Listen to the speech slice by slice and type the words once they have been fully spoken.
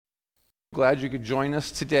Glad you could join us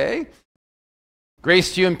today.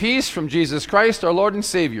 Grace to you and peace from Jesus Christ, our Lord and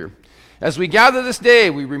Savior. As we gather this day,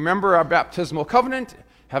 we remember our baptismal covenant,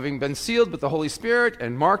 having been sealed with the Holy Spirit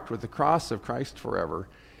and marked with the cross of Christ forever.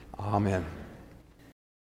 Amen.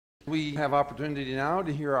 We have opportunity now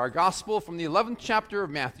to hear our gospel from the 11th chapter of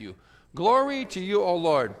Matthew. Glory to you, O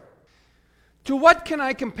Lord. To what can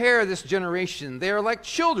I compare this generation? They are like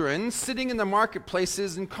children sitting in the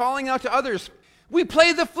marketplaces and calling out to others, "We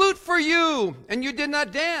played the flute for you, and you did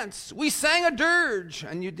not dance. We sang a dirge,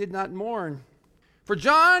 and you did not mourn. For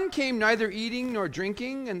John came neither eating nor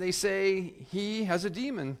drinking, and they say, he has a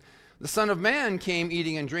demon. The Son of Man came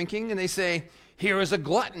eating and drinking, and they say, here is a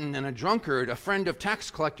glutton and a drunkard, a friend of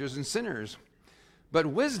tax collectors and sinners. But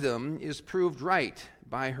wisdom is proved right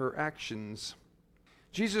by her actions."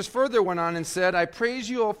 Jesus further went on and said, "I praise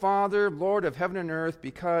you, O Father, Lord of heaven and earth,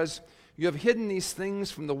 because you have hidden these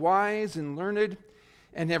things from the wise and learned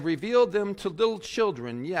and have revealed them to little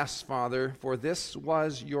children. Yes, Father, for this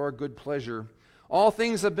was your good pleasure. All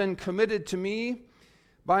things have been committed to me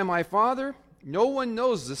by my Father. No one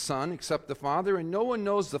knows the Son except the Father, and no one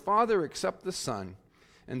knows the Father except the Son,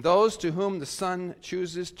 and those to whom the Son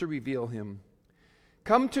chooses to reveal him.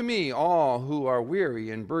 Come to me, all who are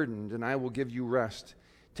weary and burdened, and I will give you rest.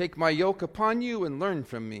 Take my yoke upon you and learn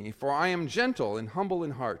from me, for I am gentle and humble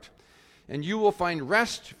in heart, and you will find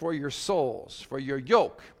rest for your souls,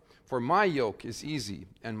 for my yoke is easy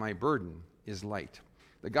and my burden is light."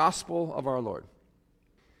 The gospel of our Lord.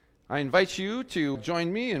 I invite you to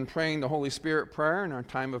join me in praying the Holy Spirit prayer in our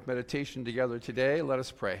time of meditation together today. Let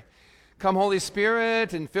us pray. Come, Holy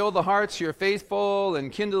Spirit, and fill the hearts of your faithful,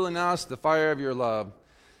 and kindle in us the fire of your love.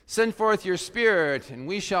 Send forth your Spirit, and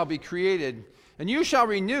we shall be created, and you shall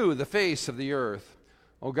renew the face of the earth.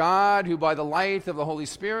 O God, who by the light of the Holy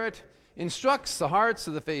Spirit instructs the hearts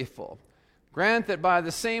of the faithful, grant that by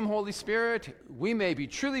the same Holy Spirit we may be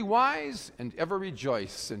truly wise and ever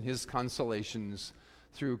rejoice in his consolations.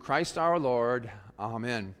 Through Christ our Lord.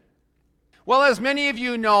 Amen. Well, as many of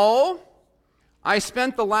you know, I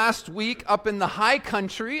spent the last week up in the high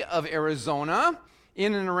country of Arizona,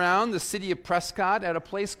 in and around the city of Prescott, at a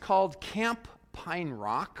place called Camp Pine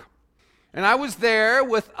Rock. And I was there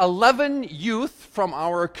with 11 youth from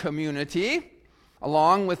our community,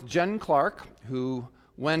 along with Jen Clark, who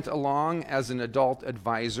went along as an adult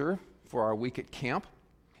advisor for our week at camp.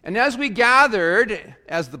 And as we gathered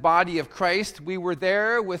as the body of Christ, we were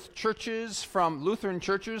there with Lutheran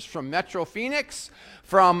churches from Metro Phoenix,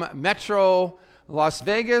 from Metro Las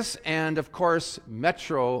Vegas, and of course,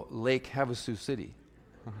 Metro Lake Havasu City.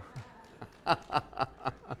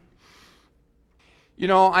 You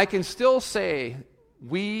know, I can still say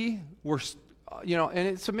we were, and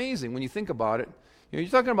it's amazing when you think about it. You're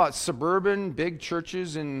talking about suburban big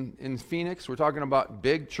churches in Phoenix. We're talking about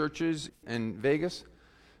big churches in Vegas.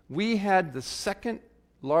 We had the second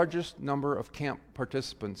largest number of camp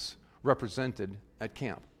participants represented at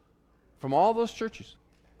camp from all those churches.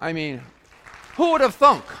 I mean, who would have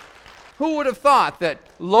thunk? Who would have thought that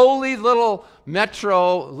lowly little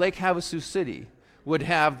Metro Lake Havasu City would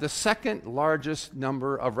have the second largest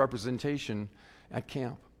number of representation at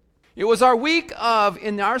camp? It was our week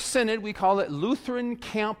in our synod, we call it Lutheran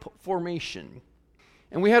Camp Formation.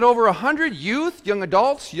 And we had over 100 youth, young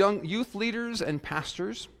adults, young youth leaders, and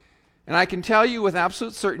pastors. And I can tell you with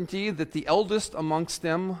absolute certainty that the eldest amongst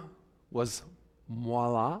them was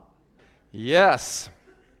moi. Yes.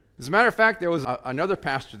 As a matter of fact, there was another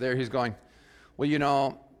pastor there. He's going,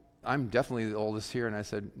 "Well, I'm definitely the oldest here." And I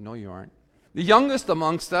said, "No, you aren't." The youngest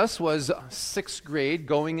amongst us was 6th grade,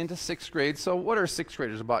 going into 6th grade. So what are 6th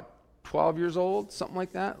graders, about 12 years old, something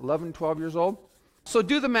like that, 11, 12 years old? So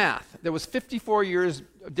do the math. There was 54 years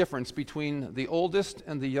difference between the oldest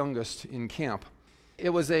and the youngest in camp. It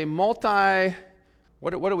was a what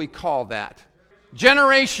do we call that?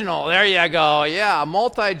 Generational, there you go. Yeah, a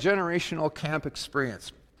multi-generational camp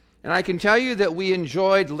experience. And I can tell you that we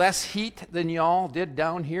enjoyed less heat than y'all did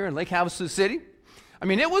down here in Lake Havasu City. I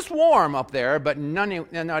mean, it was warm up there, but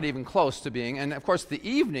not even close to being. And of course, the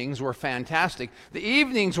evenings were fantastic. The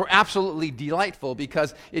evenings were absolutely delightful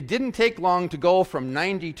because it didn't take long to go from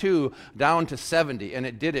 92 down to 70, and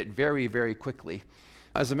it did it very, very quickly.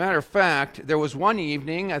 As a matter of fact, there was one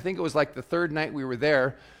evening, I think it was like the third night we were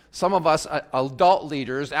there, some of us adult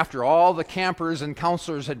leaders, after all the campers and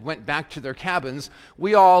counselors had went back to their cabins,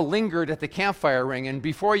 we all lingered at the campfire ring, and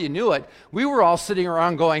before you knew it, we were all sitting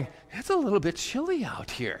around going, "It's a little bit chilly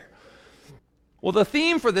out here." Well, the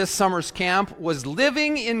theme for this summer's camp was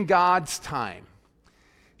living in God's time.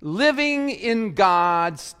 Living in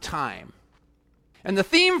God's time. And the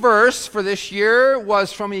theme verse for this year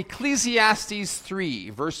was from Ecclesiastes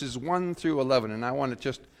 3, verses 1 through 11. And I want to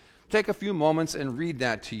just take a few moments and read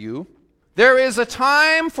that to you. There is a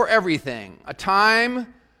time for everything, a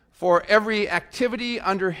time for every activity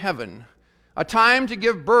under heaven, a time to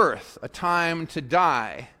give birth, a time to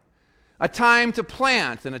die, a time to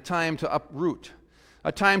plant and a time to uproot,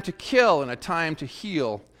 a time to kill and a time to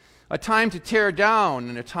heal, a time to tear down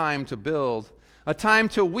and a time to build, a time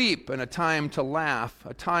to weep and a time to laugh,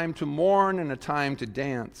 a time to mourn and a time to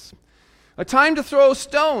dance, a time to throw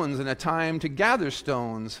stones and a time to gather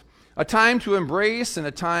stones, a time to embrace and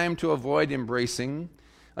a time to avoid embracing,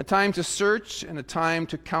 a time to search and a time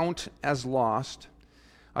to count as lost,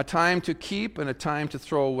 a time to keep and a time to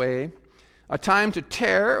throw away, a time to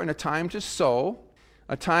tear and a time to sow,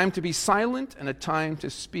 a time to be silent and a time to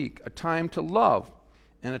speak, a time to love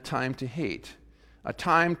and a time to hate, a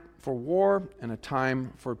time for war and a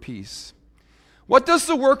time for peace. What does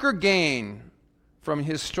the worker gain from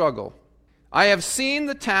his struggle? I have seen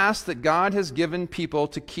the task that God has given people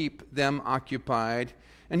to keep them occupied,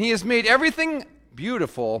 and he has made everything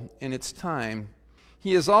beautiful in its time.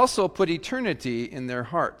 He has also put eternity in their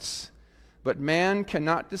hearts, but man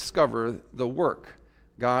cannot discover the work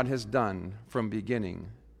God has done from beginning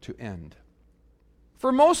to end.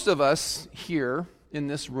 For most of us here in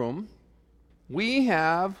this room, we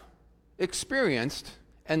have experienced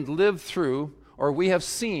and lived through, or we have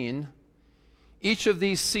seen each of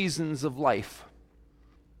these seasons of life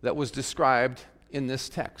that was described in this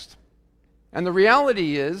text. And the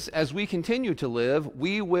reality is, as we continue to live,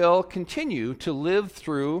 we will continue to live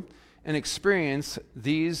through and experience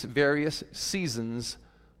these various seasons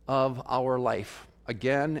of our life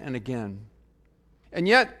again and again. And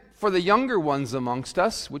yet, for the younger ones amongst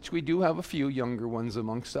us, which we do have a few younger ones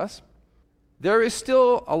amongst us, there is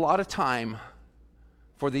still a lot of time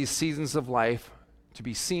for these seasons of life to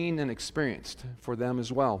be seen and experienced for them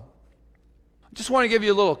as well. I just want to give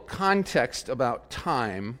you a little context about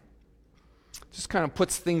time. Just kind of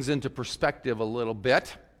puts things into perspective a little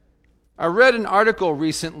bit. I read an article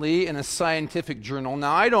recently in a scientific journal.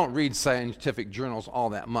 Now, I don't read scientific journals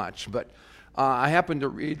all that much, but I happened to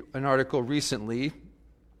read an article recently,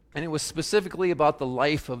 and it was specifically about the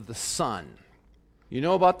life of the sun. You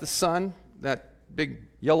know about the sun? That big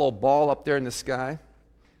yellow ball up there in the sky?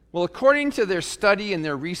 Well, according to their study and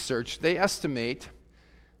their research, they estimate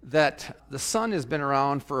that the sun has been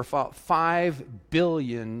around for about 5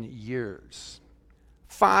 billion years.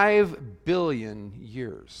 5 billion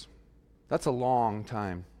years. That's a long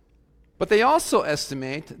time. But they also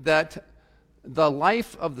estimate that the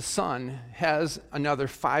life of the sun has another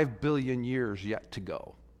 5 billion years yet to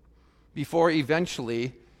go before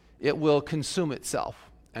eventually it will consume itself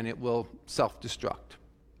and it will self-destruct.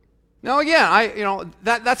 Now again,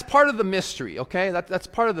 that's part of the mystery, okay? That's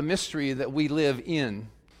part of the mystery that we live in.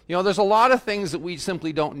 There's a lot of things that we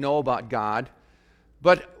simply don't know about God,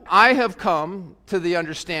 but I have come to the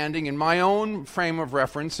understanding in my own frame of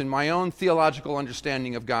reference, in my own theological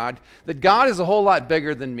understanding of God, that God is a whole lot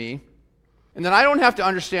bigger than me, and that I don't have to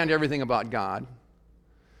understand everything about God,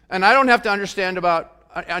 and I don't have to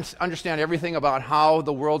understand everything about how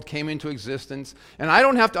the world came into existence, and I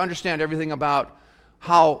don't have to understand everything about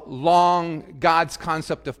how long God's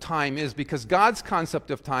concept of time is, because God's concept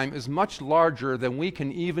of time is much larger than we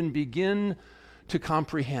can even begin to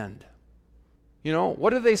comprehend. What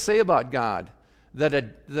do they say about God? That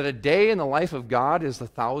a day in the life of God is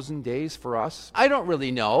 1,000 days for us? I don't really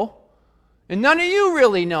know. And none of you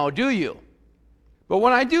really know, do you? But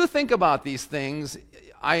when I do think about these things,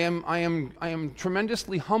 I am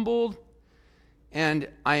tremendously humbled, and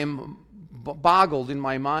I am boggled in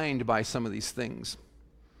my mind by some of these things.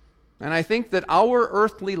 And I think that our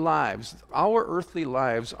earthly lives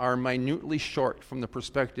are minutely short from the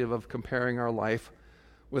perspective of comparing our life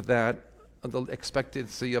with that of the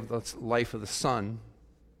expectancy of the life of the sun.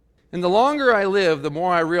 And the longer I live, the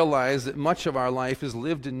more I realize that much of our life is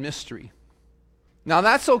lived in mystery. Now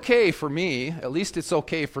that's okay for me, at least it's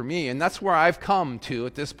okay for me, and that's where I've come to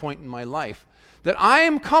at this point in my life, that I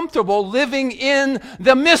am comfortable living in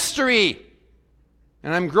the mystery.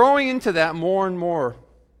 And I'm growing into that more and more.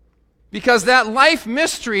 Because that life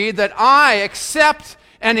mystery that I accept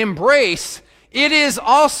and embrace, it is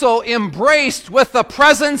also embraced with the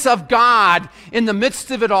presence of God in the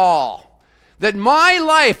midst of it all. That my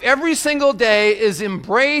life every single day is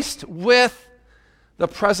embraced with the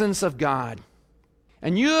presence of God.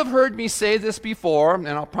 And you have heard me say this before, and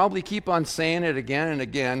I'll probably keep on saying it again and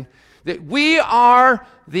again, that we are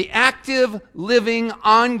the active, living,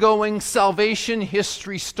 ongoing salvation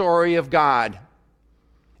history story of God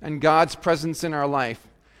and God's presence in our life.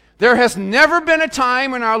 There has never been a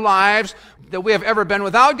time in our lives that we have ever been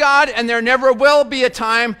without God, and there never will be a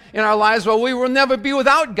time in our lives where we will never be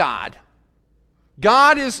without God.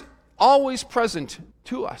 God is always present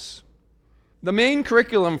to us. The main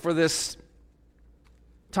curriculum for this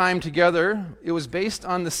time together, it was based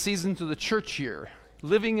on the seasons of the church year,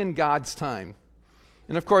 living in God's time.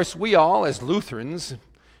 And of course, we all, as Lutherans,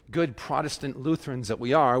 good Protestant Lutherans that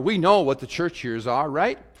we are, we know what the church years are,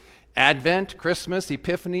 right? Advent, Christmas,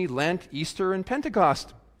 Epiphany, Lent, Easter, and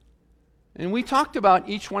Pentecost. And we talked about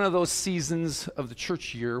each one of those seasons of the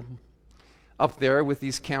church year up there with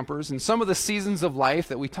these campers, and some of the seasons of life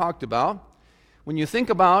that we talked about. When you think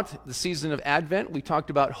about the season of Advent, we talked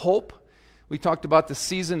about hope. We talked about the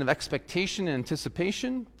season of expectation and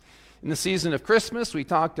anticipation. In the season of Christmas, we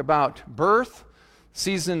talked about birth,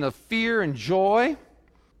 season of fear and joy.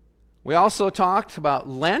 We also talked about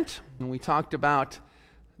Lent, and we talked about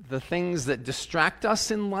the things that distract us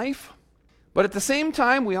in life. But at the same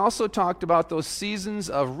time, we also talked about those seasons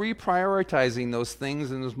of reprioritizing those things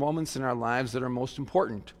and those moments in our lives that are most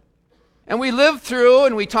important. And we lived through,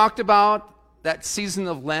 and we talked about that season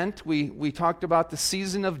of Lent. We talked about the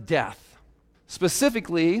season of death,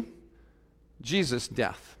 specifically Jesus'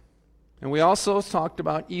 death. And we also talked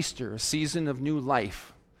about Easter, a season of new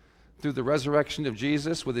life through the resurrection of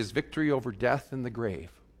Jesus with his victory over death and the grave.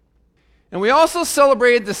 And we also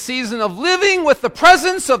celebrated the season of living with the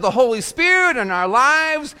presence of the Holy Spirit in our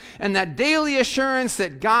lives and that daily assurance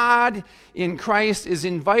that God in Christ is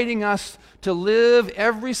inviting us to live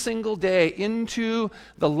every single day into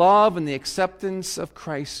the love and the acceptance of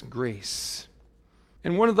Christ's grace.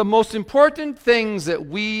 And one of the most important things that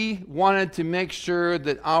we wanted to make sure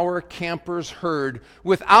that our campers heard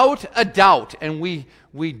without a doubt, and we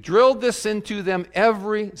drilled this into them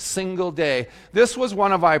every single day. This was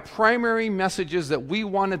one of our primary messages that we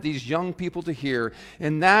wanted these young people to hear,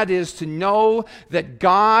 and that is to know that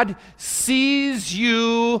God sees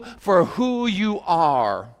you for who you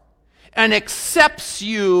are and accepts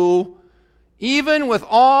you even with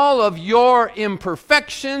all of your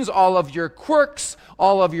imperfections, all of your quirks,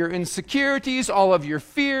 all of your insecurities, all of your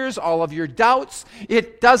fears, all of your doubts.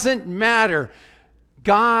 It doesn't matter.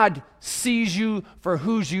 God sees you for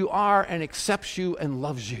whose you are and accepts you and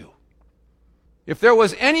loves you. If there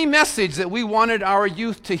was any message that we wanted our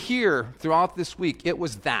youth to hear throughout this week, it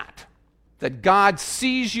was that God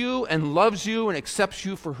sees you and loves you and accepts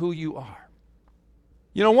you for who you are.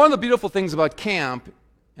 You know, one of the beautiful things about camp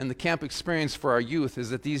and the camp experience for our youth is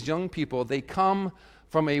that these young people, they come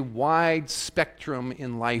from a wide spectrum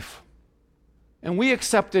in life. And we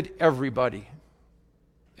accepted everybody.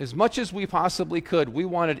 As much as we possibly could, we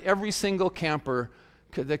wanted every single camper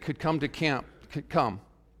that could come to camp could come.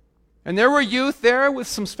 And there were youth there with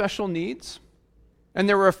some special needs. And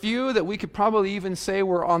there were a few that we could probably even say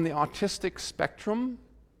were on the autistic spectrum.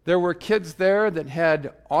 There were kids there that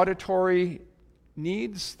had auditory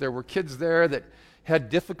needs. There were kids there that had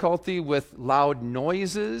difficulty with loud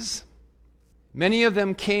noises. Many of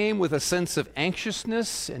them came with a sense of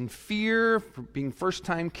anxiousness and fear for being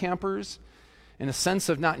first-time campers and a sense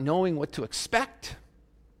of not knowing what to expect.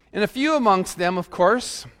 And a few amongst them, of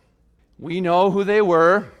course, we know who they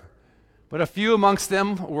were, but a few amongst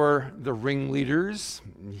them were the ringleaders.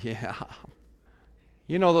 Yeah.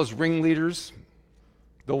 You know those ringleaders,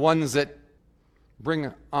 the ones that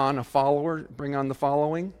bring on the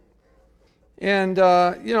following. And,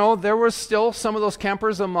 there were still some of those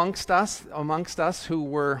campers amongst us who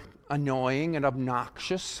were annoying and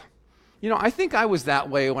obnoxious. You know, I think I was that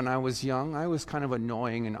way when I was young. I was kind of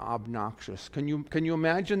annoying and obnoxious. Can you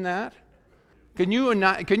imagine that? Can you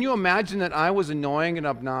imagine that I was annoying and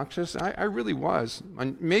obnoxious? I really was.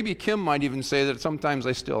 And maybe Kim might even say that sometimes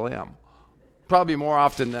I still am. Probably more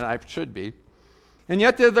often than I should be. And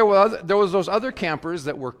yet there was those other campers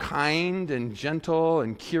that were kind and gentle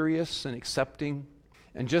and curious and accepting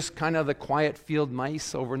and just kind of the quiet field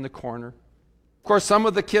mice over in the corner. Of course, some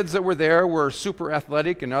of the kids that were there were super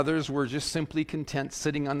athletic and others were just simply content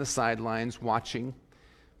sitting on the sidelines watching,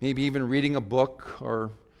 maybe even reading a book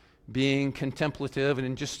or being contemplative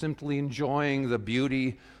and just simply enjoying the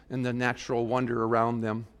beauty and the natural wonder around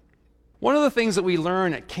them. One of the things that we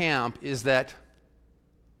learn at camp is that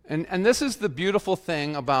And this is the beautiful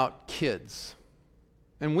thing about kids.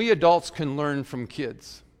 And we adults can learn from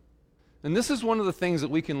kids. And this is one of the things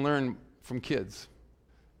that we can learn from kids,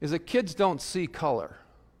 is that kids don't see color.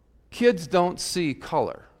 Kids don't see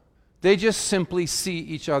color. They just simply see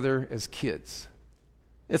each other as kids.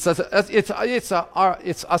 It's us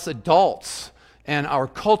adults and our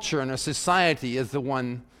culture and our society is the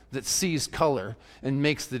one that sees color and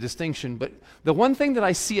makes the distinction. But the one thing that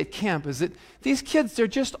I see at camp is that these kids, they're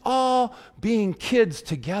just all being kids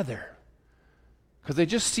together. Because they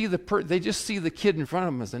just see the kid in front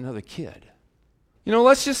of them as another kid. You know,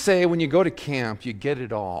 let's just say when you go to camp, you get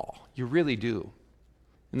it all. You really do.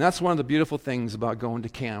 And that's one of the beautiful things about going to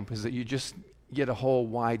camp, is that you just get a whole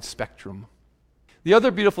wide spectrum. The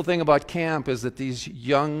other beautiful thing about camp is that these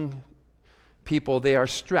young people, they are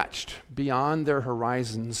stretched beyond their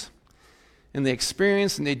horizons. And they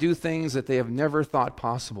experience and they do things that they have never thought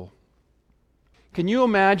possible. Can you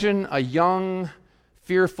imagine a young,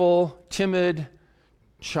 fearful, timid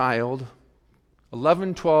child,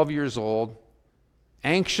 11, 12 years old,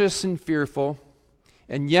 anxious and fearful,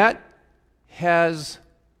 and yet has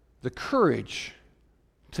the courage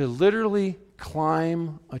to literally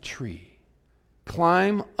climb a tree.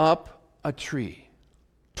 Climb up a tree,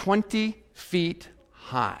 20 feet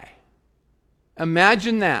high.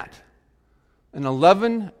 Imagine that. An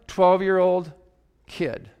 11, 12-year-old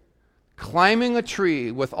kid climbing a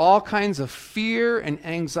tree with all kinds of fear and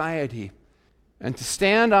anxiety, and to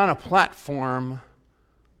stand on a platform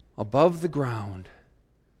above the ground,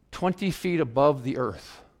 20 feet above the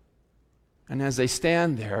earth. And as they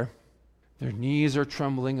stand there, their knees are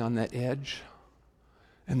trembling on that edge,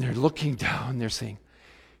 and they're looking down, they're saying,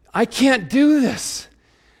 I can't do this.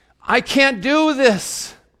 I can't do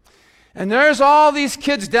this. And there's all these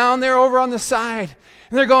kids down there over on the side,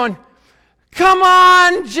 and they're going, come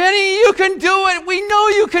on, Jenny, you can do it. We know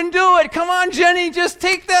you can do it. Come on, Jenny, just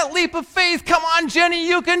take that leap of faith. Come on, Jenny,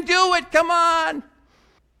 you can do it. Come on.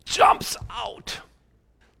 Jumps out.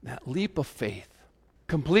 That leap of faith.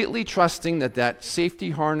 Completely trusting that that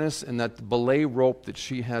safety harness and that belay rope that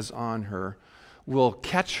she has on her will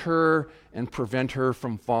catch her and prevent her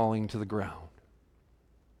from falling to the ground.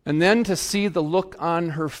 And then to see the look on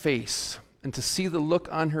her face, and to see the look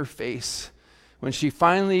on her face when she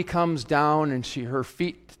finally comes down and her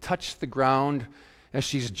feet touch the ground as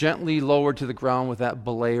she's gently lowered to the ground with that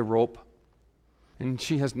belay rope. And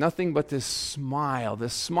she has nothing but this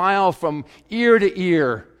smile from ear to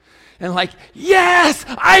ear. And like, yes,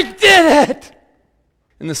 I did it!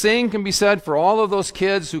 And the same can be said for all of those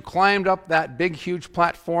kids who climbed up that big, huge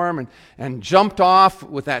platform and jumped off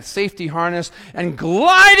with that safety harness and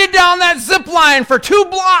glided down that zip line for 2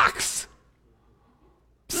 blocks.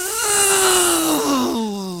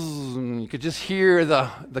 You could just hear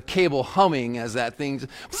the cable humming as that thing,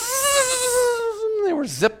 they were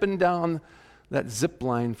zipping down that zip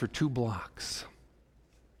line for 2 blocks.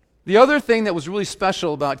 The other thing that was really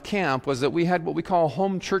special about camp was that we had what we call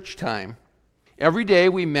home church time. Every day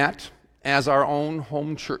we met as our own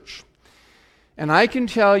home church. And I can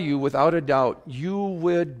tell you without a doubt, you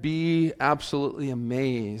would be absolutely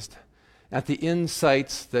amazed at the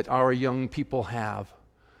insights that our young people have.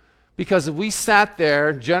 Because if we sat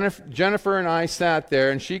there, Jennifer and I sat there,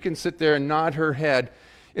 and she can sit there and nod her head,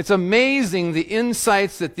 it's amazing the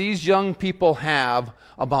insights that these young people have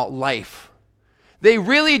about life. They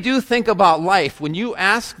really do think about life. When you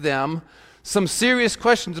ask them some serious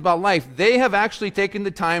questions about life, they have actually taken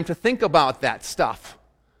the time to think about that stuff.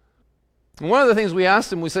 And one of the things we asked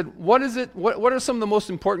them, we said, what are some of the most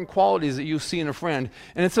important qualities that you see in a friend?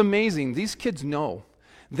 And it's amazing. These kids know.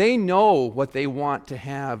 They know what they want to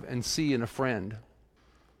have and see in a friend.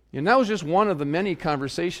 And that was just one of the many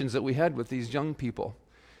conversations that we had with these young people.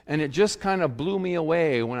 And it just kind of blew me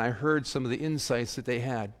away when I heard some of the insights that they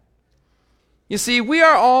had. You see, we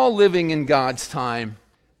are all living in God's time.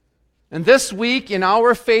 And this week in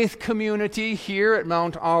our faith community here at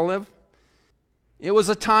Mount Olive, it was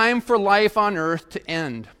a time for life on earth to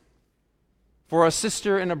end for a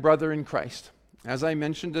sister and a brother in Christ. As I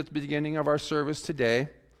mentioned at the beginning of our service today,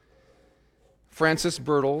 Francis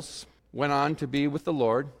Bertels went on to be with the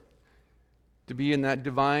Lord, to be in that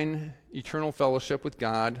divine eternal fellowship with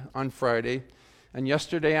God on Friday. And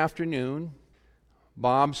yesterday afternoon,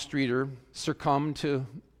 Bob Streeter succumbed to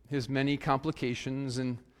his many complications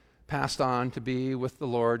and passed on to be with the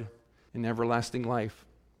Lord in everlasting life.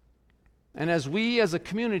 And as we as a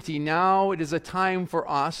community now, it is a time for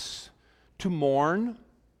us to mourn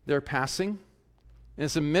their passing. In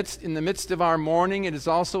the midst of our mourning, it is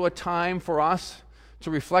also a time for us to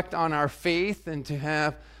reflect on our faith and to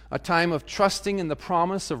have a time of trusting in the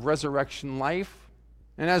promise of resurrection life.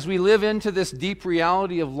 And as we live into this deep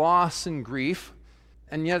reality of loss and grief,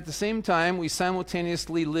 and yet at the same time, we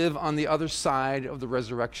simultaneously live on the other side of the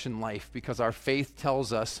resurrection life, because our faith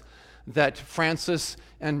tells us that Francis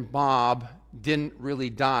and Bob didn't really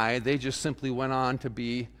die. They just simply went on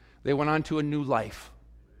to a new life.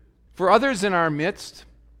 For others in our midst,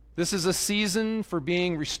 this is a season for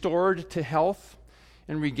being restored to health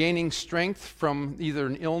and regaining strength from either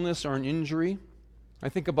an illness or an injury. I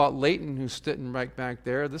think about Leighton, who's sitting right back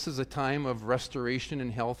there. This is a time of restoration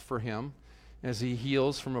and health for him as he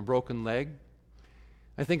heals from a broken leg.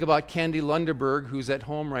 I think about Candy Lundeberg, who's at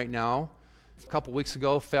home right now. A couple weeks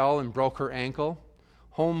ago, fell and broke her ankle.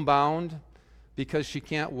 Homebound because she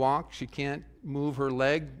can't walk, she can't move her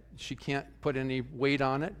leg, she can't put any weight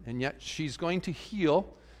on it, and yet she's going to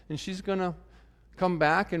heal, and she's going to come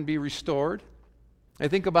back and be restored. I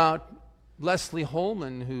think about Leslie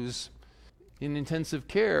Holman, who's in intensive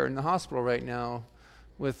care in the hospital right now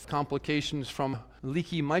with complications from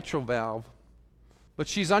leaky mitral valve. But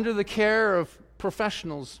she's under the care of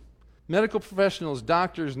professionals, medical professionals,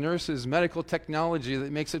 doctors, nurses, medical technology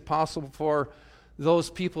that makes it possible for those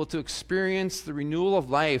people to experience the renewal of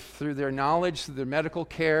life through their knowledge, through their medical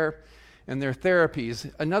care, and their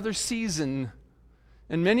therapies. Another season,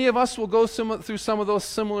 and many of us will go through some of those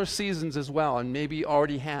similar seasons as well, and maybe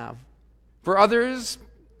already have. For others,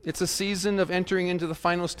 it's a season of entering into the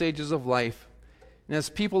final stages of life. And as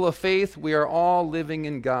people of faith, we are all living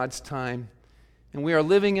in God's time. And we are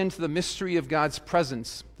living into the mystery of God's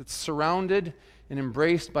presence that's surrounded and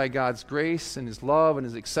embraced by God's grace and His love and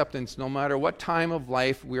His acceptance, no matter what time of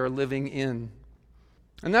life we are living in.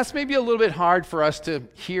 And that's maybe a little bit hard for us to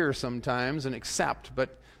hear sometimes and accept,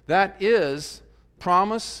 but that is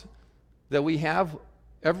promise that we have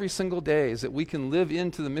every single day, is that we can live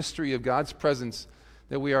into the mystery of God's presence,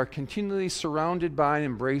 that we are continually surrounded by and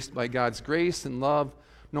embraced by God's grace and love,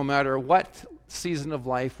 no matter what season of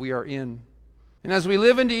life we are in. And as we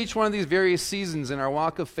live into each one of these various seasons in our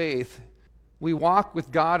walk of faith, we walk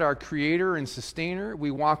with God, our Creator and Sustainer.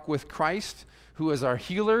 We walk with Christ, who is our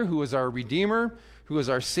healer, who is our Redeemer, who is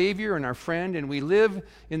our Savior and our friend. And we live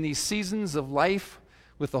in these seasons of life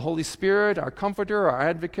with the Holy Spirit, our Comforter, our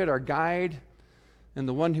Advocate, our Guide, and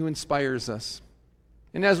the one who inspires us.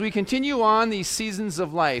 And as we continue on these seasons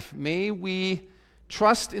of life, may we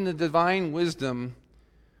trust in the divine wisdom,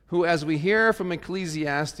 who, as we hear from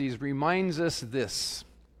Ecclesiastes, reminds us this,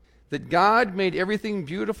 that God made everything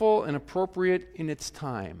beautiful and appropriate in its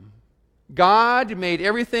time. God made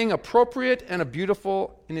everything appropriate and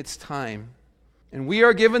beautiful in its time. And we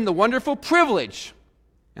are given the wonderful privilege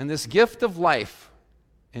and this gift of life.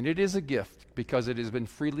 And it is a gift because it has been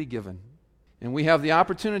freely given. And we have the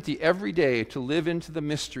opportunity every day to live into the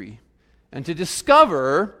mystery and to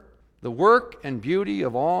discover the work and beauty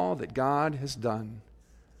of all that God has done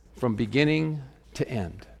from beginning to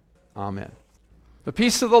end. Amen. The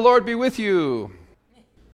peace of the Lord be with you.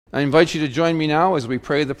 I invite you to join me now as we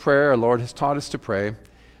pray the prayer our Lord has taught us to pray.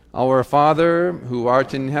 Our Father, who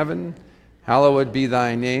art in heaven, hallowed be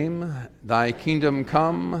thy name. Thy kingdom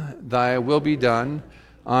come, thy will be done,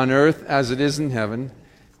 on earth as it is in heaven.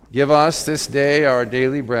 Give us this day our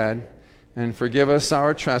daily bread, and forgive us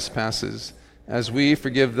our trespasses, as we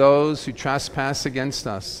forgive those who trespass against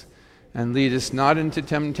us. And lead us not into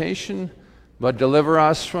temptation, but deliver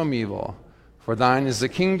us from evil. For thine is the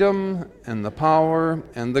kingdom, and the power,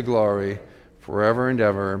 and the glory, forever and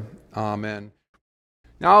ever. Amen.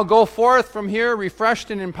 Now go forth from here,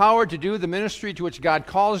 refreshed and empowered to do the ministry to which God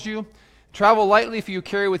calls you. Travel lightly, for you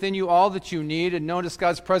carry within you all that you need, and notice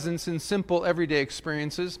God's presence in simple, everyday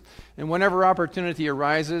experiences. And whenever opportunity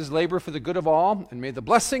arises, labor for the good of all, and may the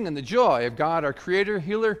blessing and the joy of God, our Creator,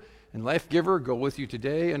 Healer, and Life Giver, go with you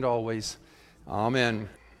today and always. Amen.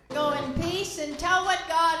 Go in peace and tell what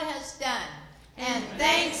God has done. And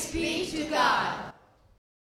thanks be to God.